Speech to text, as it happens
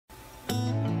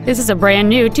This is a brand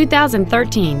new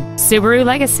 2013 Subaru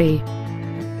Legacy.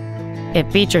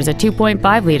 It features a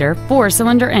 2.5-liter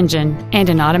four-cylinder engine and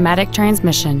an automatic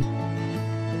transmission.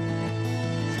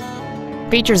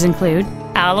 Features include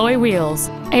alloy wheels,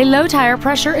 a low tire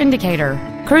pressure indicator,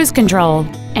 cruise control,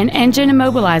 an engine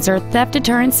immobilizer theft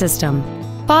deterrent system,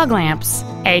 fog lamps,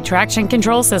 a traction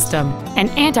control system, an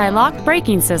anti-lock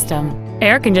braking system,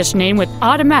 air conditioning with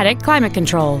automatic climate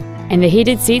control, and the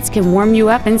heated seats can warm you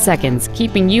up in seconds,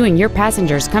 keeping you and your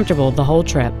passengers comfortable the whole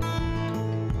trip.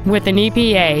 With an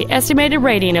EPA estimated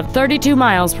rating of 32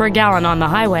 miles per gallon on the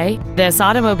highway, this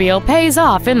automobile pays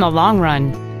off in the long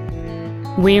run.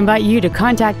 We invite you to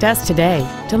contact us today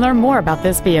to learn more about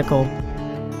this vehicle.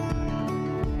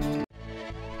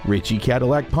 Ritchey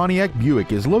Cadillac Pontiac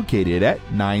Buick is located at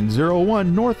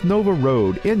 901 North Nova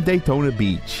Road in Daytona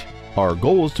Beach. Our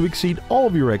goal is to exceed all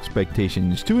of your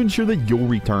expectations to ensure that you'll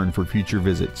return for future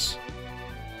visits.